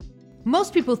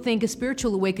Most people think a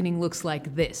spiritual awakening looks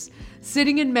like this: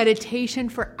 sitting in meditation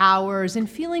for hours and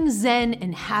feeling zen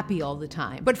and happy all the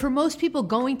time. But for most people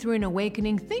going through an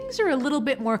awakening, things are a little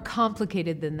bit more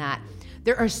complicated than that.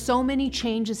 There are so many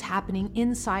changes happening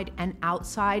inside and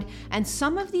outside, and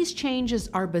some of these changes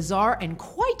are bizarre and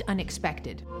quite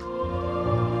unexpected.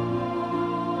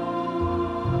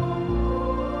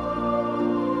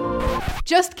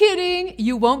 Just kidding!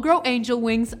 You won't grow angel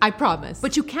wings, I promise.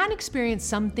 But you can experience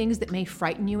some things that may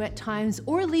frighten you at times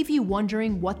or leave you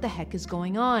wondering what the heck is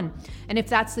going on. And if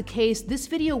that's the case, this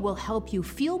video will help you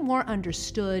feel more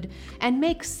understood and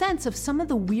make sense of some of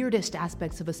the weirdest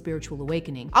aspects of a spiritual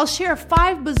awakening. I'll share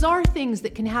 5 bizarre things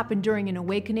that can happen during an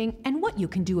awakening and what you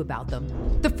can do about them.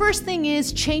 The first thing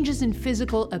is changes in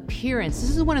physical appearance.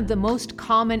 This is one of the most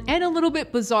common and a little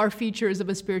bit bizarre features of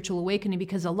a spiritual awakening,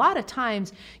 because a lot of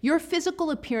times your physical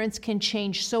appearance can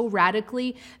change so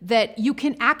radically that you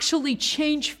can actually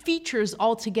change features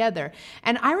altogether.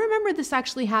 And I remember this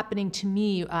actually happening to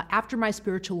me after my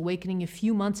spiritual awakening. A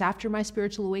few months after my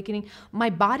spiritual awakening, my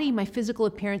body, my physical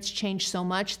appearance changed so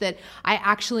much that I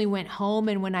actually went home.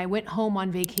 And when I went home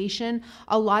on vacation,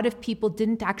 a lot of people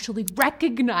didn't actually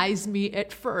recognize me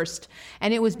at first.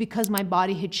 And it was because my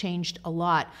body had changed a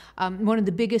lot. One of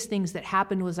the biggest things that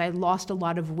happened was I lost a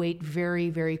lot of weight very,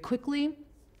 very quickly,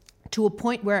 to a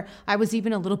point where I was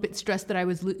even a little bit stressed that I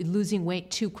was losing weight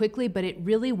too quickly. But it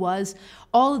really was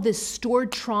all of this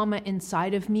stored trauma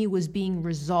inside of me was being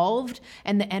resolved,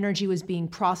 and the energy was being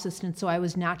processed. And so I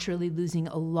was naturally losing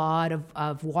a lot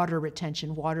of water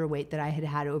retention, water weight that I had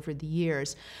had over the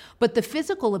years. But the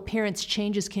physical appearance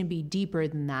changes can be deeper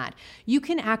than that. You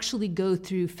can actually go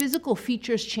through physical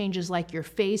features changes like your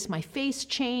face. My face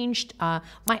changed,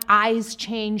 my eyes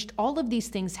changed. All of these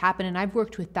things happen, and I've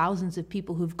worked with thousands of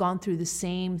people who've gone through the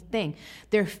same thing.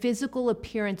 Their physical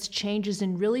appearance changes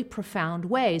in really profound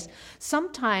ways.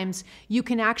 Sometimes you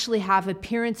can actually have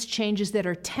appearance changes that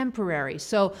are temporary.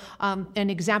 So an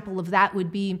example of that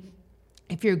would be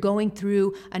if you're going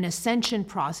through an ascension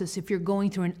process, if you're going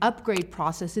through an upgrade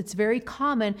process, it's very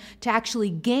common to actually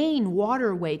gain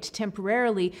water weight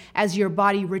temporarily as your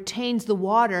body retains the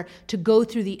water to go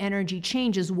through the energy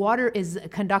changes. Water is a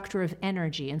conductor of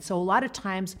energy. And so a lot of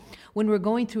times when we're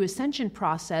going through ascension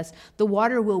process, the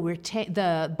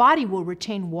body will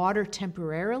retain water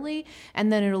temporarily,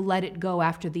 and then it'll let it go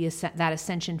after that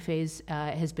ascension phase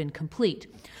has been complete.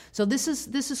 So this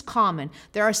is common.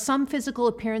 There are some physical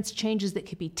appearance changes that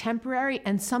could be temporary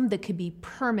and some that could be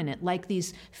permanent, like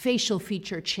these facial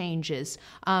feature changes,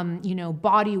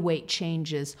 body weight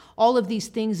changes. All of these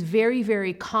things very,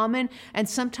 very common, and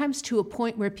sometimes to a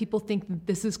point where people think that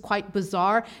this is quite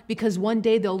bizarre, because one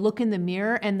day they'll look in the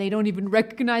mirror and they don't even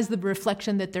recognize the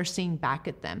reflection that they're seeing back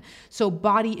at them. So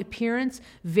body appearance,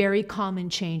 very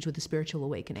common change with a spiritual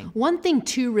awakening. One thing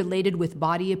too related with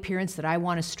body appearance that I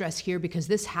want to stress here, because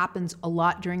this happens a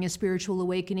lot during a spiritual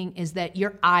awakening, is that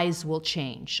your eyes will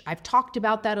change. I've talked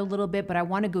about that a little bit, but I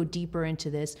want to go deeper into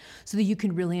this so that you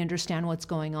can really understand what's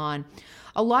going on.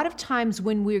 A lot of times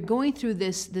when we're going through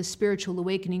this spiritual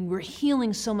awakening, we're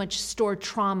healing so much stored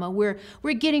trauma. We're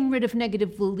getting rid of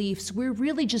negative beliefs. We're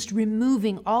really just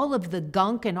removing all of the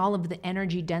gunk and all of the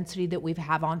energy density that we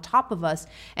have on top of us,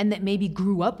 and that maybe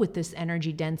grew up with this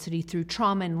energy density through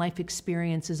trauma and life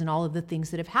experiences and all of the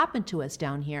things that have happened to us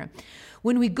down here.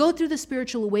 When we go through the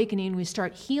spiritual awakening and we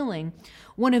start healing,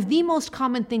 one of the most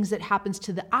common things that happens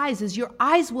to the eyes is your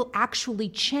eyes will actually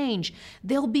change.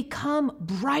 They'll become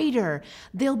brighter.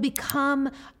 They'll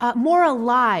become more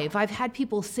alive. I've had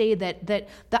people say that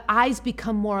the eyes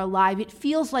become more alive. It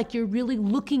feels like you're really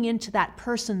looking into that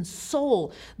person's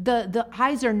soul. The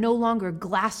eyes are no longer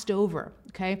glassed over,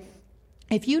 okay?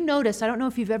 If you notice, I don't know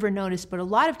if you've ever noticed, but a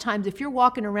lot of times if you're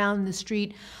walking around the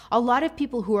street, a lot of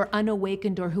people who are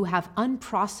unawakened or who have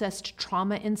unprocessed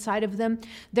trauma inside of them,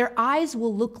 their eyes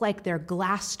will look like they're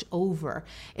glassed over.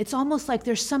 It's almost like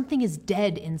there's something is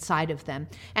dead inside of them.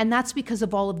 And that's because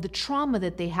of all of the trauma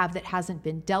that they have that hasn't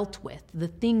been dealt with, the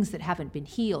things that haven't been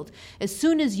healed. As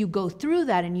soon as you go through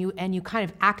that and you kind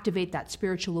of activate that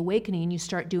spiritual awakening and you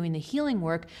start doing the healing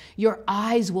work, your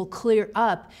eyes will clear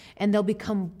up and they'll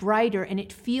become brighter, and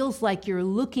it feels like you're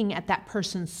looking at that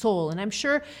person's soul. And I'm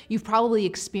sure you've probably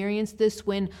experienced this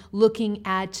when looking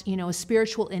at, a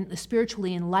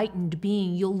spiritually enlightened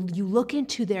being. You look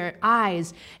into their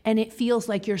eyes and it feels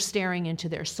like you're staring into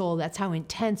their soul. That's how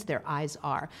intense their eyes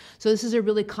are. So this is a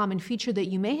really common feature that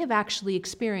you may have actually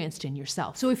experienced in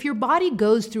yourself. So if your body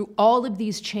goes through all of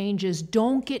these changes,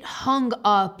 don't get hung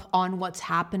up on what's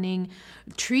happening.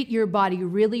 Treat your body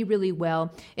really, really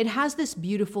well. It has this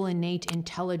beautiful innate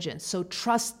intelligence. So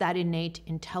trust that innate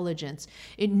intelligence.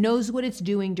 It knows what it's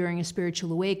doing during a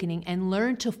spiritual awakening, and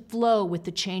learn to flow with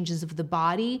the changes of the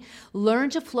body. Learn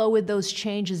to flow with those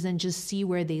changes and just see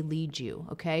where they lead you,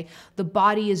 okay? The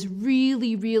body is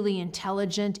really, really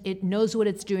intelligent. It knows what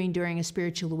it's doing during a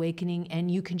spiritual awakening,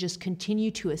 and you can just continue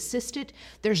to assist it.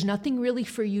 There's nothing really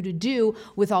for you to do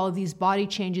with all of these body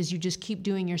changes. You just keep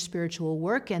doing your spiritual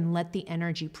work and let the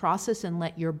energy process and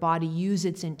let your body use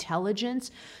its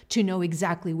intelligence to know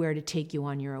exactly where to take you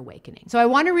on your awakening. So I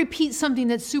want to repeat something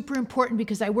that's super important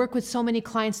because I work with so many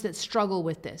clients that struggle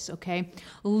with this, okay?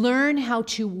 Learn how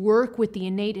to work with the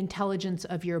innate intelligence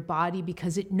of your body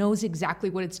because it knows exactly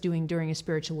what it's doing during a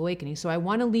spiritual awakening. So I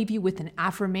want to leave you with an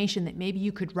affirmation that maybe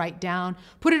you could write down,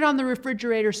 put it on the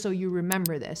refrigerator so you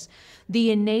remember this.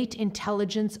 The innate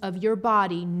intelligence of your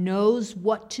body knows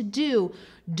what to do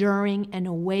during an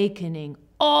awakening.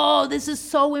 Oh, this is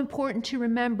so important to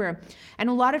remember. And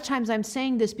a lot of times I'm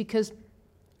saying this because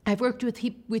I've worked with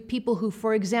people who,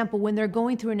 for example, when they're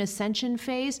going through an ascension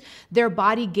phase, their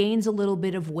body gains a little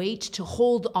bit of weight to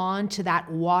hold on to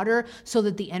that water so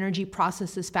that the energy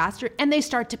processes faster, and they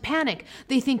start to panic.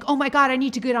 They think, oh my God, I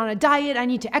need to get on a diet, I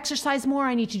need to exercise more,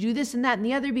 I need to do this and that and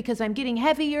the other because I'm getting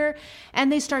heavier,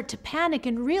 and they start to panic,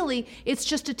 and really, it's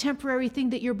just a temporary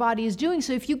thing that your body is doing.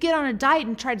 So if you get on a diet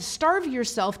and try to starve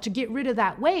yourself to get rid of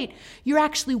that weight, you're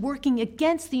actually working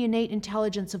against the innate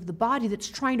intelligence of the body that's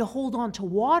trying to hold on to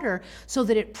water so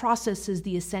that it processes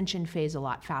the ascension phase a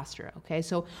lot faster, okay?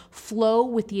 So flow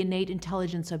with the innate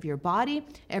intelligence of your body.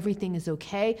 Everything is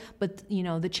okay, but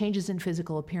the changes in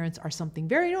physical appearance are something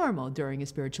very normal during a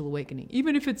spiritual awakening,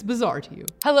 even if it's bizarre to you.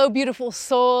 Hello, beautiful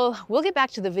soul. We'll get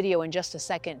back to the video in just a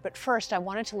second, but first I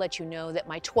wanted to let you know that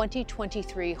my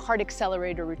 2023 Heart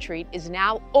Accelerator Retreat is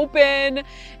now open,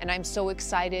 and I'm so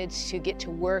excited to get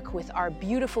to work with our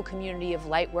beautiful community of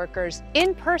light workers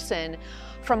in person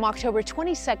from October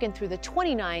 22nd through the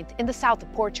 29th in the south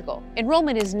of Portugal.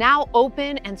 Enrollment is now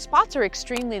open and spots are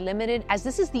extremely limited as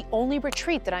this is the only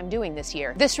retreat that I'm doing this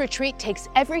year. This retreat takes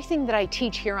everything that I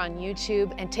teach here on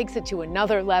YouTube and takes it to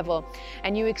another level,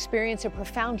 and you experience a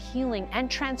profound healing and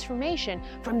transformation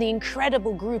from the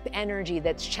incredible group energy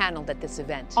that's channeled at this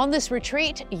event. On this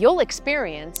retreat, you'll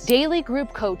experience daily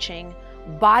group coaching,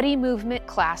 body movement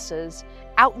classes,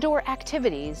 outdoor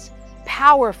activities,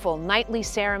 powerful nightly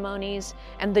ceremonies,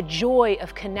 and the joy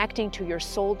of connecting to your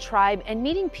soul tribe and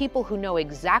meeting people who know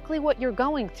exactly what you're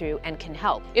going through and can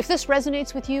help. If this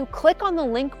resonates with you, click on the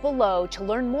link below to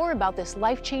learn more about this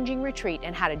life-changing retreat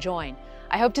and how to join.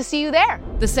 I hope to see you there.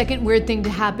 The second weird thing to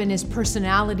happen is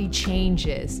personality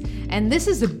changes. And this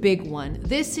is a big one.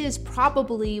 This is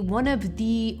probably one of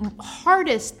the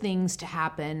hardest things to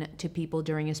happen to people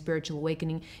during a spiritual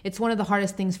awakening. It's one of the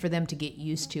hardest things for them to get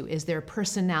used to is their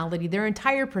personality, their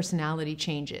entire personality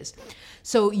changes.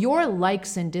 So your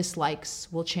likes and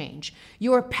dislikes will change.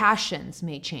 Your passions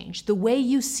may change. The way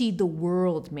you see the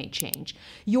world may change.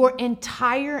 Your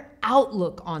entire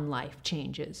outlook on life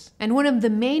changes. And one of the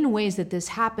main ways that this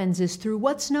happens is through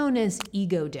what's known as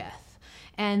ego death.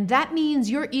 And that means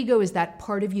your ego is that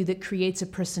part of you that creates a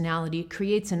personality. It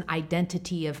creates an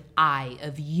identity of I,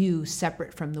 of you,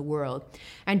 separate from the world.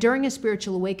 And during a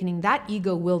spiritual awakening, that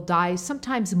ego will die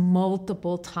sometimes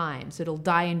multiple times. It'll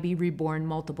die and be reborn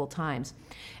multiple times.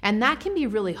 And that can be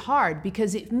really hard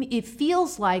because it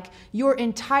feels like your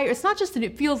entire, it's not just that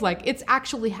it feels like, it's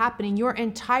actually happening. Your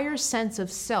entire sense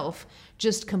of self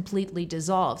just completely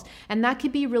dissolves. And that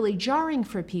could be really jarring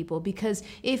for people because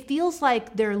it feels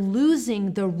like they're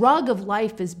losing, the rug of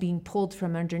life is being pulled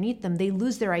from underneath them. They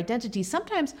lose their identity.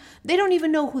 Sometimes they don't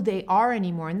even know who they are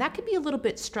anymore. And that could be a little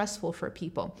bit stressful for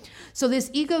people. So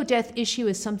this ego death issue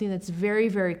is something that's very,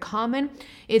 very common.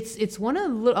 It's one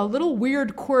of a little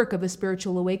weird quirk of a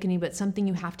spiritual awakening, but something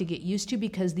you have to get used to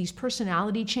because these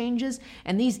personality changes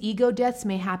and these ego deaths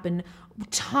may happen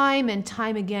time and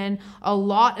time again, a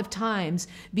lot of times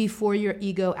before your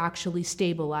ego actually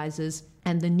stabilizes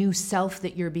and the new self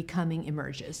that you're becoming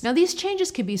emerges. Now, these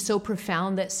changes can be so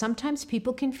profound that sometimes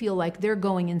people can feel like they're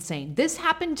going insane. This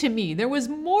happened to me. There was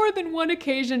more than one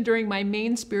occasion during my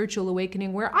main spiritual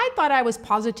awakening where I thought I was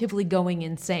positively going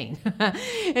insane. And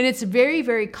it's very,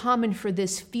 very common for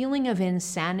this feeling of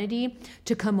insanity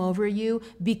to come over you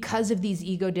because of these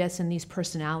ego deaths and these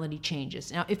personality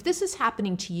changes. Now, if this is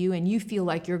happening to you and you feel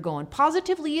like you're going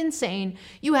positively insane,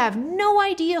 you have no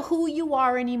idea who you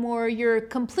are anymore, your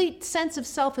complete sense of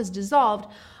self has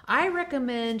dissolved, I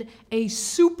recommend a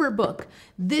super book.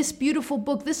 This beautiful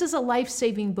book, this is a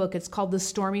life-saving book. It's called The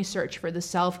Stormy Search for the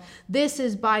Self. This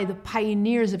is by the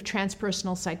pioneers of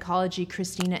transpersonal psychology,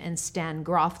 Christina and Stan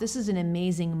Grof. This is an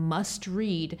amazing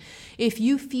must-read. If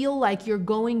you feel like you're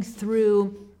going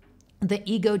through the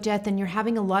ego death and you're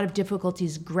having a lot of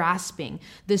difficulties grasping,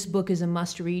 this book is a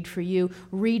must read for you.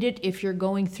 Read it if you're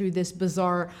going through this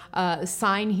bizarre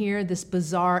sign here, this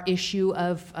bizarre issue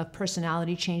of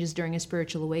personality changes during a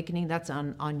spiritual awakening. That's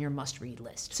on your must read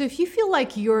list. So if you feel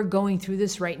like you're going through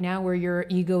this right now where your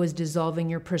ego is dissolving,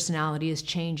 your personality is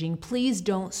changing, please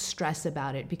don't stress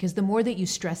about it, because the more that you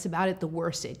stress about it, the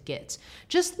worse it gets.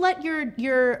 Just let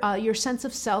your sense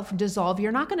of self dissolve.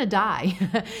 You're not going to die.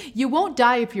 You won't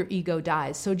die if your ego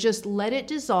dies. So just let it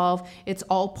dissolve. It's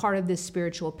all part of this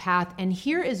spiritual path. And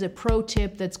here is a pro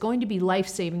tip that's going to be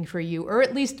life-saving for you, or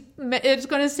at least it's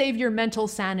going to save your mental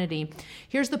sanity.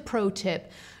 Here's the pro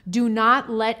tip. Do not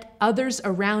let others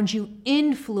around you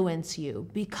influence you,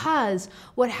 because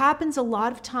what happens a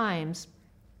lot of times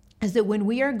is that when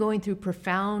we are going through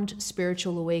profound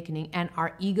spiritual awakening and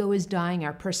our ego is dying,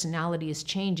 our personality is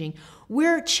changing,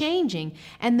 we're changing.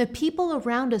 And the people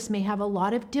around us may have a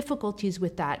lot of difficulties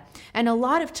with that. And a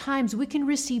lot of times we can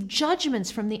receive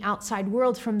judgments from the outside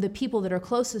world, from the people that are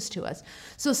closest to us.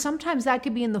 So sometimes that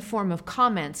could be in the form of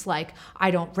comments like,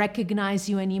 I don't recognize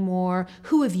you anymore.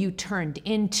 Who have you turned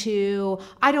into?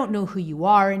 I don't know who you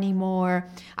are anymore.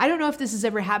 I don't know if this has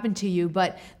ever happened to you,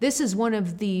 but this is one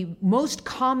of the most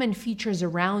common features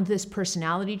around this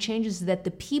personality changes, that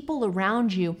the people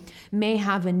around you may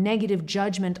have a negative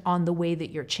judgment on the way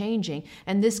that you're changing.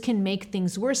 And this can make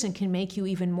things worse and can make you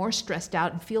even more stressed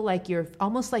out and feel like you're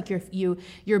almost like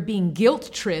you're being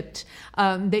guilt tripped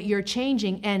that you're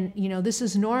changing. And this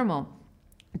is normal.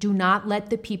 Do not let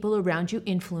the people around you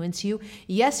influence you.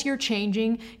 Yes, you're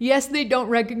changing. Yes, they don't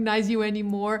recognize you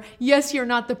anymore. Yes, you're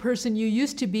not the person you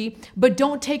used to be, but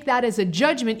don't take that as a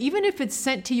judgment. Even if it's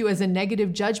sent to you as a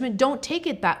negative judgment, don't take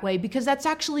it that way, because that's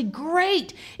actually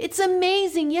great. It's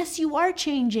amazing. Yes, you are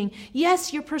changing.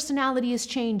 Yes, your personality is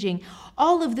changing.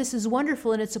 All of this is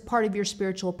wonderful, and it's a part of your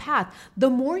spiritual path. The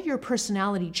more your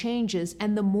personality changes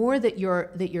and the more that your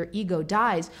ego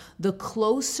dies, the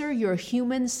closer your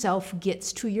human self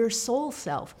gets to your soul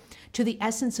self, to the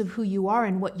essence of who you are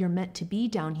and what you're meant to be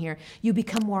down here. You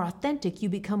become more authentic. You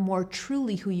become more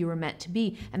truly who you were meant to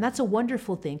be. And that's a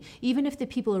wonderful thing, even if the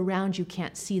people around you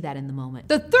can't see that in the moment.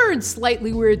 The third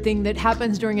slightly weird thing that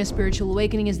happens during a spiritual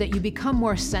awakening is that you become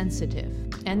more sensitive.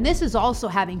 And this is also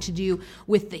having to do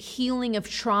with the healing of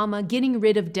trauma, getting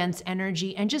rid of dense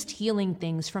energy, and just healing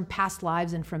things from past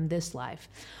lives and from this life.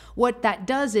 What that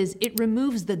does is it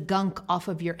removes the gunk off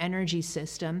of your energy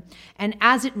system. And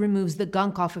as it removes the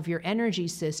gunk off of your energy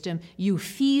system, you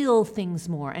feel things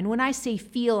more. And when I say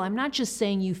feel, I'm not just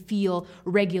saying you feel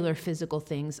regular physical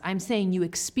things. I'm saying you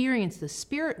experience the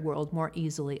spirit world more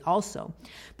easily also.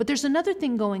 But there's another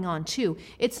thing going on too.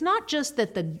 It's not just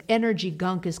that the energy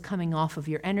gunk is coming off of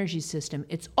your energy system.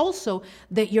 It's also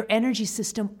that your energy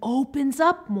system opens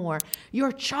up more.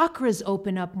 Your chakras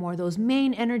open up more, those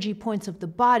main energy points of the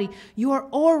body. Your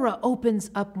aura opens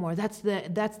up more. That's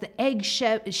the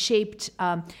egg-shaped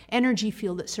energy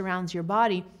field that surrounds your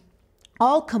body.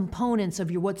 All components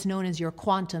of what's known as your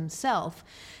quantum self,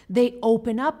 they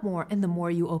open up more. And the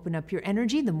more you open up your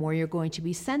energy, the more you're going to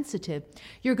be sensitive.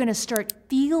 You're going to start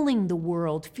feeling the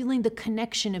world, feeling the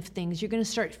connection of things. You're going to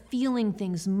start feeling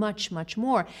things much, much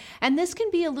more. And this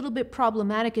can be a little bit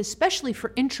problematic, especially for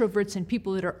introverts and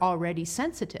people that are already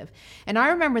sensitive. And I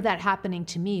remember that happening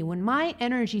to me when my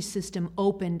energy system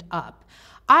opened up.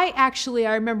 I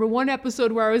remember one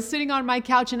episode where I was sitting on my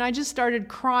couch and I just started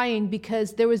crying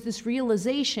because there was this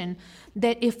realization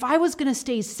that if I was going to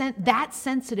stay that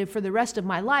sensitive for the rest of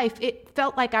my life, it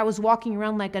felt like I was walking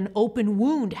around like an open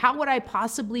wound. How would I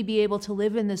possibly be able to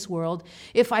live in this world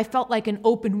if I felt like an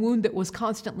open wound that was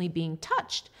constantly being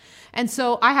touched? And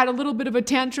so I had a little bit of a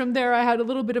tantrum there. I had a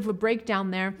little bit of a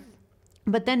breakdown there.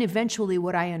 But then eventually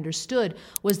what I understood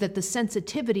was that the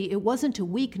sensitivity, it wasn't a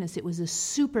weakness, it was a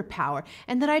superpower.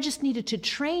 And that I just needed to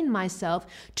train myself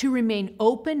to remain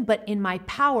open, but in my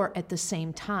power at the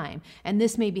same time. And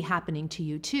this may be happening to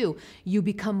you too. You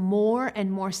become more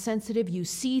and more sensitive. You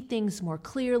see things more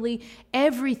clearly.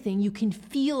 Everything, you can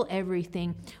feel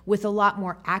everything with a lot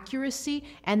more accuracy.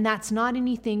 And that's not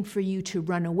anything for you to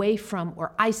run away from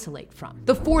or isolate from.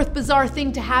 The fourth bizarre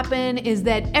thing to happen is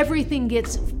that everything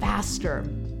gets faster.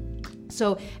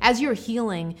 So as you're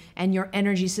healing and your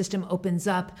energy system opens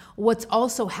up, what's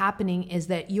also happening is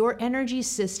that your energy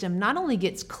system not only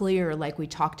gets clearer like we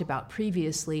talked about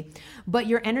previously, but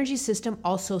your energy system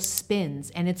also spins,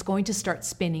 and it's going to start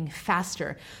spinning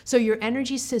faster. So your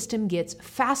energy system gets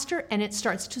faster and it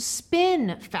starts to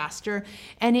spin faster,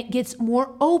 and it gets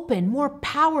more open, more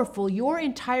powerful. Your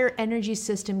entire energy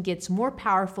system gets more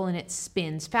powerful and it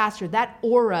spins faster. That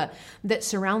aura that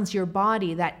surrounds your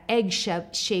body, that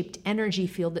egg-shaped energy energy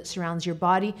field that surrounds your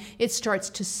body, it starts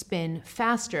to spin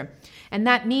faster. And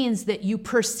that means that you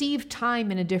perceive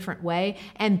time in a different way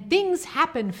and things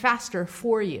happen faster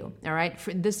for you, all right?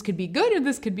 This could be good and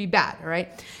this could be bad, all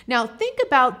right? Now, think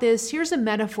about this. Here's a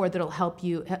metaphor that'll help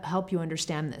you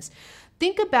understand this.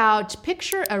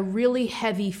 Picture a really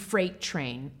heavy freight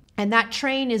train. And that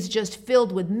train is just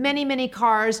filled with many, many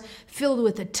cars, filled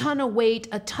with a ton of weight,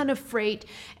 a ton of freight,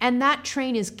 and that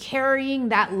train is carrying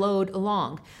that load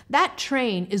along. That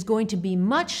train is going to be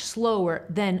much slower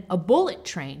than a bullet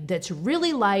train that's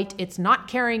really light, it's not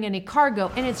carrying any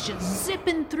cargo, and it's just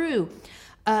zipping through.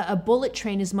 A bullet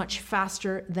train is much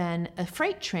faster than a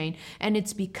freight train, and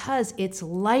it's because it's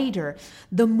lighter.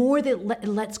 The more that it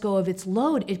lets go of its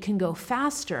load, it can go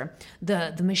faster.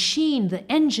 The machine,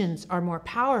 the engines are more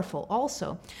powerful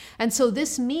also. And so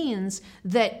this means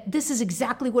that this is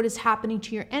exactly what is happening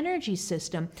to your energy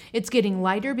system. It's getting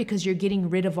lighter because you're getting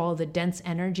rid of all the dense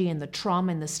energy and the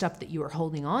trauma and the stuff that you are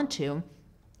holding on to.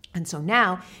 And so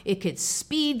now it could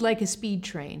speed like a speed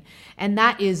train. And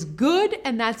that is good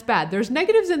and that's bad. There's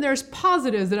negatives and there's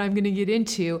positives that I'm going to get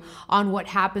into on what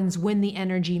happens when the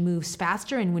energy moves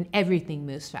faster and when everything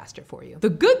moves faster for you. The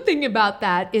good thing about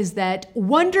that is that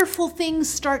wonderful things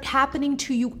start happening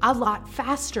to you a lot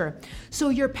faster. So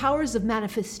your powers of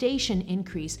manifestation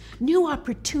increase. New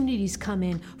opportunities come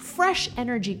in. Fresh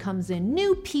energy comes in.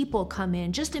 New people come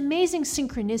in. Just amazing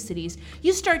synchronicities.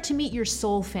 You start to meet your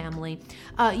soul family.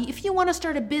 If you want to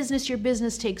start a business, your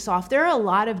business takes off. There are a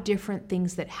lot of different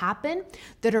things that happen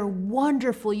that are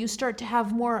wonderful. You start to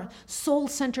have more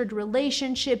soul-centered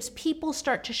relationships. People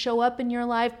start to show up in your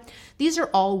life. These are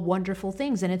all wonderful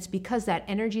things, and it's because that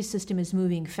energy system is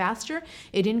moving faster.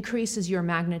 It increases your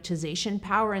magnetization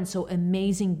power, and so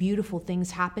amazing, beautiful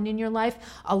things happen in your life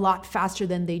a lot faster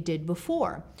than they did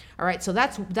before. All right, so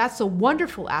that's a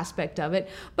wonderful aspect of it,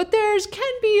 but there's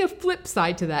can be a flip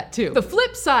side to that too. The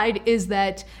flip side is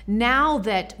that now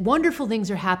that wonderful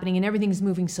things are happening and everything's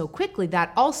moving so quickly,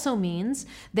 that also means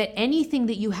that anything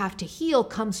that you have to heal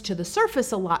comes to the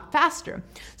surface a lot faster.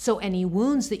 So any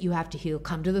wounds that you have to heal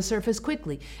come to the surface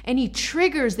quickly. Any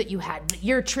triggers that you had,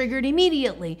 you're triggered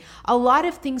immediately. A lot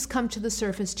of things come to the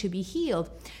surface to be healed.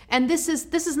 And this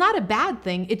is not a bad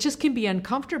thing. It just can be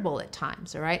uncomfortable at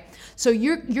times, all right? So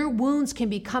your wounds can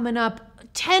be coming up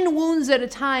 10 wounds at a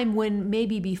time when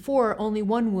maybe before only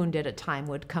 1 wound at a time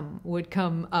would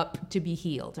come up to be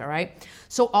healed, all right?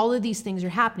 So all of these things are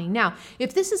happening. Now,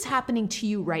 if this is happening to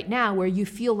you right now where you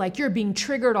feel like you're being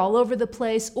triggered all over the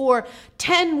place, or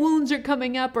 10 wounds are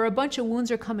coming up, or a bunch of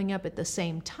wounds are coming up at the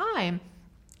same time,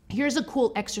 here's a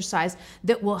cool exercise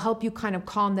that will help you kind of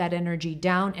calm that energy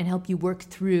down and help you work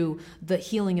through the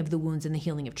healing of the wounds and the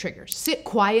healing of triggers. Sit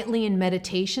quietly in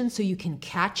meditation so you can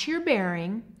catch your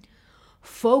bearing.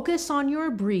 Focus on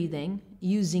your breathing,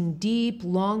 using deep,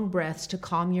 long breaths to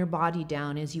calm your body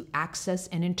down as you access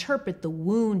and interpret the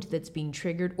wound that's being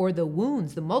triggered, or the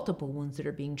wounds, the multiple wounds that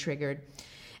are being triggered.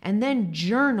 And then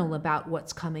journal about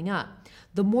what's coming up.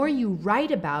 The more you write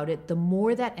about it, the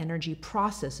more that energy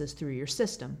processes through your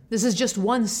system. This is just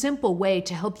one simple way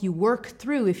to help you work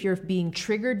through if you're being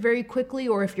triggered very quickly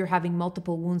or if you're having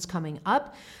multiple wounds coming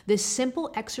up. This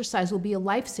simple exercise will be a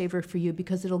lifesaver for you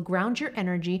because it'll ground your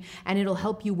energy and it'll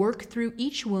help you work through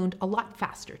each wound a lot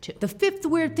faster too. The fifth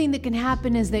weird thing that can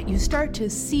happen is that you start to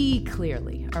see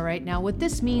clearly, all right? Now, what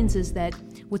this means is that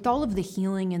with all of the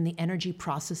healing and the energy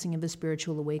processing of a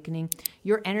spiritual awakening,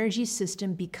 your energy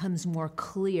system becomes more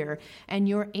clear and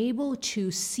you're able to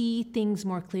see things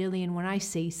more clearly. And when I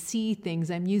say see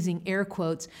things, I'm using air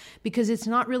quotes because it's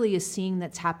not really a seeing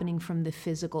that's happening from the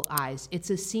physical eyes. It's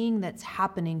a seeing that's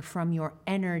happening from your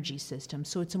energy system.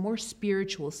 So it's a more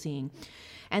spiritual seeing.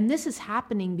 And this is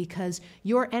happening because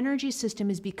your energy system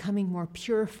is becoming more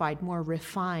purified, more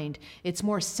refined. It's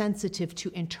more sensitive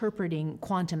to interpreting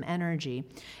quantum energy.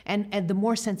 And the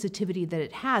more sensitivity that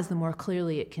it has, the more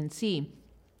clearly it can see,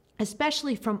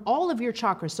 especially from all of your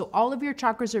chakras. So all of your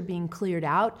chakras are being cleared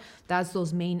out. That's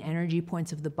those main energy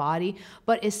points of the body.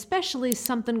 But especially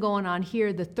something going on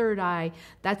here, the third eye,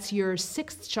 that's your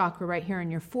 6th chakra right here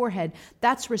in your forehead.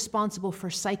 That's responsible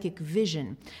for psychic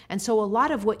vision. And so a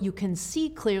lot of what you can see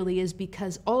clearly is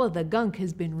because all of the gunk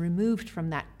has been removed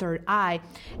from that third eye.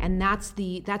 And that's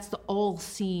the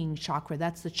all-seeing chakra.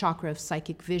 That's the chakra of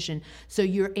psychic vision. So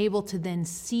you're able to then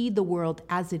see the world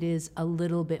as it is a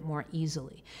little bit more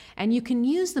easily. And you can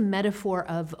use the metaphor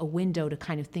of a window to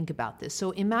kind of think about this.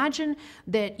 So imagine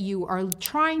that you are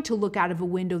trying to look out of a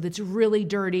window that's really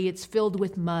dirty, it's filled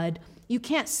with mud. You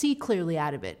can't see clearly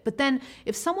out of it. But then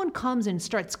if someone comes and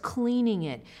starts cleaning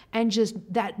it and just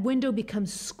that window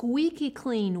becomes squeaky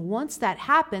clean, once that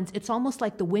happens, it's almost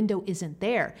like the window isn't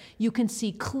there. You can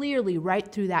see clearly right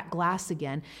through that glass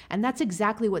again. And that's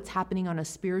exactly what's happening on a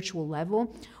spiritual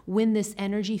level. When this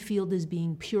energy field is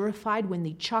being purified, when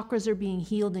the chakras are being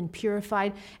healed and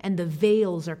purified, and the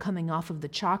veils are coming off of the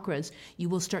chakras, you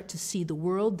will start to see the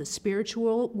world, the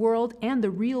spiritual world, and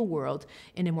the real world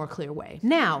in a more clear way.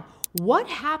 Now, what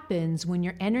happens when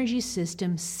your energy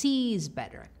system sees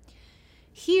better?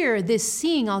 Here, this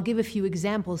seeing, I'll give a few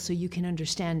examples so you can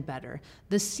understand better.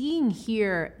 The seeing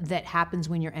here that happens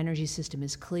when your energy system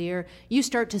is clear, you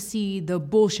start to see the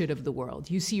bullshit of the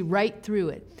world. You see right through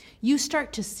it. You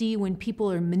start to see when people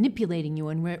are manipulating you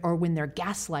or when they're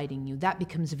gaslighting you. That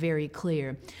becomes very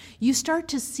clear. You start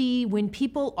to see when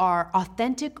people are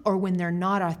authentic or when they're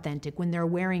not authentic, when they're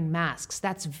wearing masks.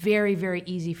 That's very, very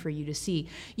easy for you to see.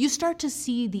 You start to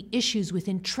see the issues with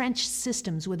entrenched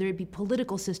systems, whether it be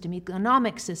political system, economic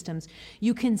systems.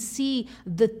 You can see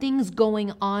the things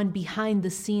going on behind the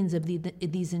scenes of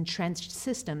these entrenched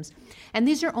systems. And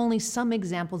these are only some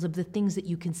examples of the things that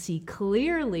you can see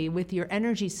clearly with your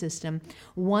energy system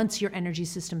once your energy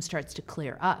system starts to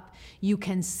clear up. You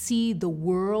can see the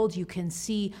world, you can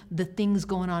see the things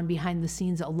going on behind the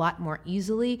scenes a lot more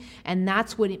easily. And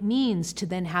that's what it means to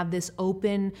then have this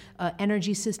open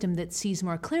energy system that sees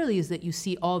more clearly, is that you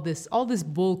see all this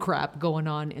bull crap going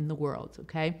on in the world,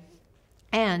 okay?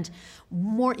 And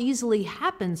more easily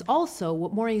happens also,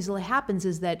 what more easily happens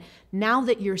is that now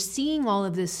that you're seeing all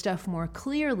of this stuff more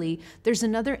clearly, there's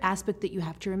another aspect that you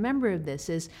have to remember of this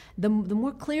is the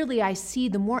more clearly I see,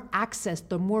 the more access,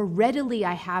 the more readily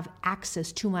I have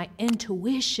access to my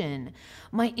intuition.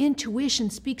 My intuition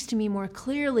speaks to me more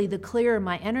clearly, the clearer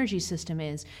my energy system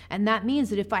is. And that means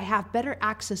that if I have better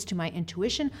access to my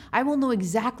intuition, I will know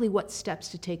exactly what steps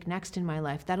to take next in my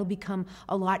life. That'll become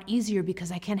a lot easier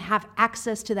because I can have access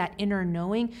to that inner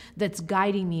knowing that's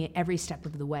guiding me every step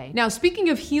of the way. Now, speaking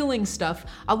of healing stuff,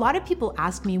 a lot of people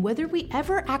ask me whether we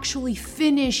ever actually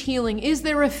finish healing. Is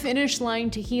there a finish line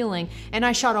to healing? And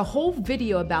I shot a whole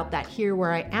video about that here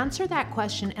where I answer that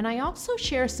question, and I also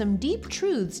share some deep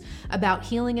truths about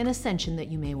healing and ascension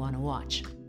that you may want to watch.